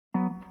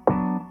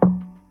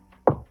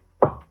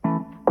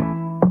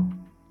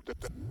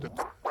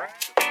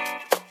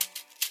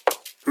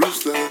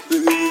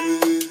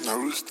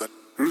rooster,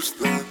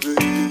 rooster,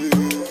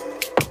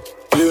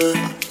 yeah,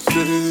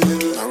 say,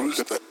 a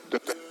rooster,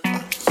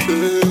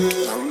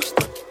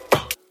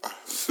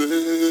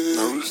 say, a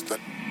rooster,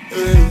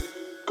 yeah.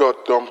 God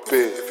don't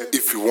pay.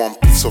 If you want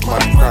peace of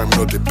mind, crime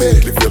no they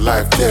pay. Live your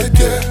life, yeah,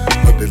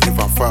 yeah. No they live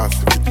and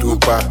fast. If you do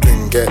bad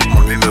thing, get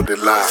money, no they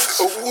last.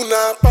 Oh,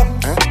 na pam,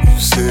 you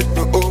say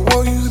no,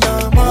 oh, you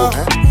na ma.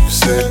 You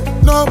say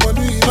no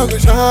money, no go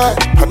shine.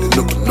 And they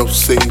no go no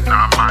save.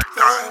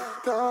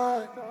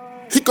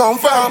 He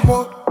confirm,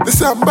 oh, they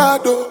say I'm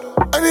bad, oh.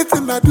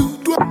 Anything I do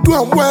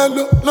I'm well,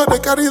 oh. No they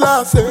carry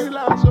last, eh.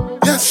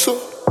 Yes, so,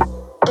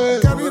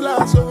 carry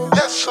last, oh.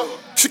 Yes, so.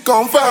 She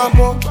confirm,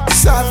 oh,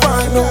 it's I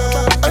fine,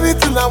 oh.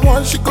 Anything I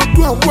want, she go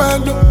do I'm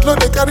well, oh. No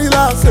they carry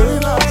last, eh.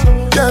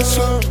 Yes,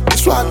 so,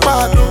 it's swag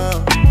bad,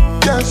 oh.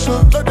 Yes,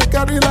 so, no they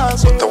carry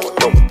last, oh. What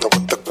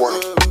the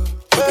guan?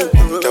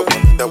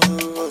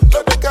 No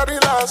they carry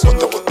last, oh.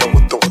 What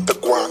the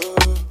guan?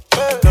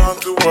 Down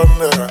to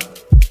wonder.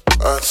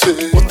 I say,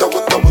 what the guan?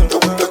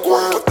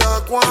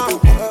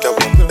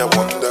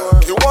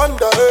 You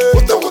wonder,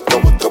 what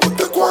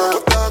the guan?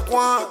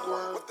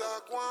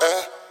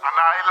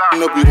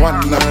 No be one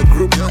in a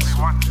group.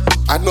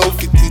 I know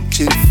if you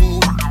teach a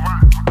fool.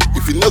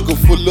 If you no go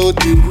follow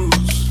the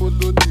rules,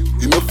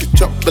 you know if you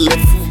chop belly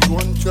food.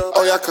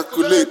 Oh yeah,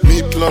 calculate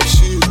me plus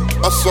you.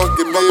 I saw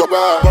give me a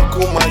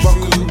buckle my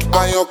shoe.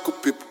 I uncle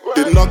people,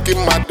 they knock in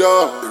my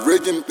door. They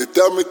raging, they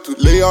tell me to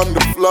lay on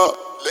the floor.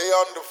 Lay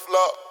on the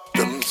floor.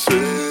 Them say,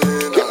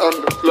 get on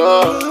the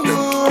floor.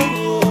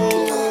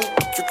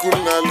 You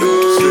couldn't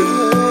lay.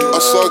 I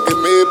saw give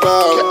me a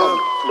bar. Get on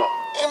the floor.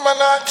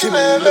 Imana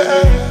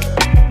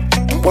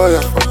boy,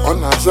 I'm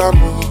on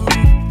Azamo.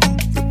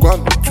 You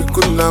want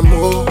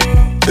Chukunamo,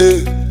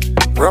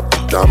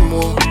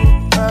 Rapidamo,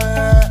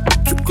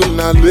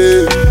 Chukunale,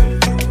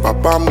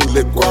 Papa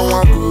Mule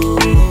Kwawago,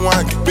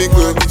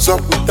 Bigo,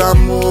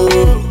 Soputamo,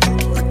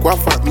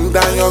 Kwafa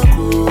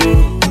Ndayoko.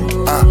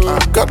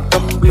 God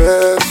them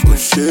bless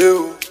with you.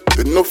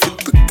 They no fit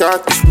to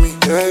catch me,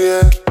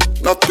 yeah.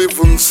 Not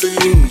even see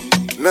me,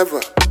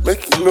 never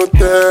make you no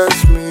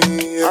test me.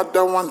 I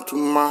don't want to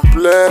my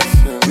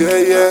blessing,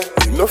 yeah.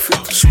 You know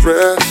fit to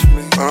stress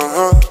me,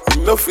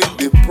 you know fit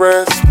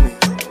depress me.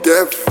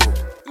 Devil,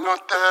 no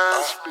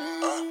test me.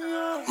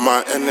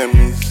 My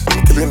enemies,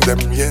 I'm killing them,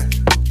 yeah.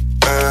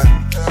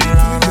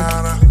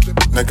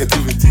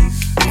 Negativities,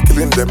 I'm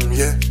killing them,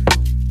 yeah.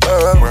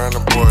 Where the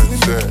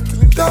boys at?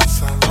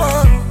 That's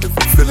around. If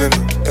you feeling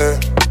it,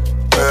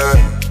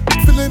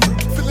 feeling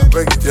it,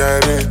 beg it, yeah,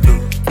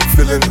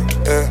 feeling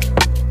it,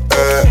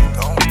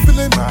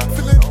 feeling it.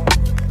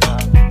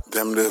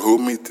 Them they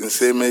hold me and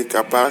say make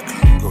a pack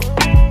and go.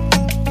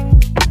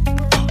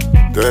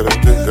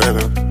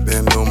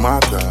 They no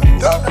matter.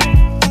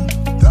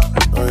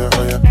 Oh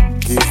yeah,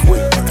 give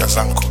way like a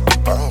zanko,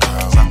 banga,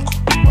 zanko.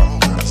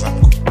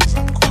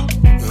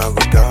 Now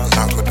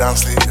go down,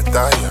 sleep the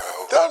tire.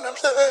 Down them,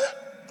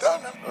 down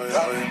them. Oh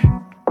yeah.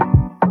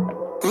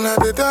 Now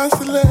they dance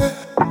the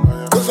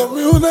cause I'm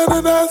you, now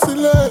they dance the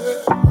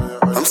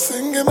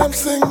I'm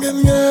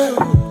singing, yeah.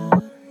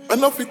 I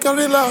know if you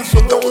carry last,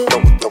 what the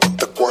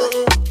guan?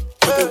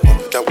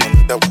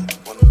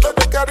 Let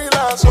the carry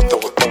last, what the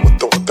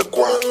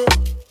guan?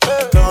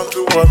 Down to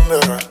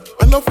wonder.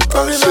 I know if you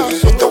carry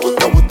last,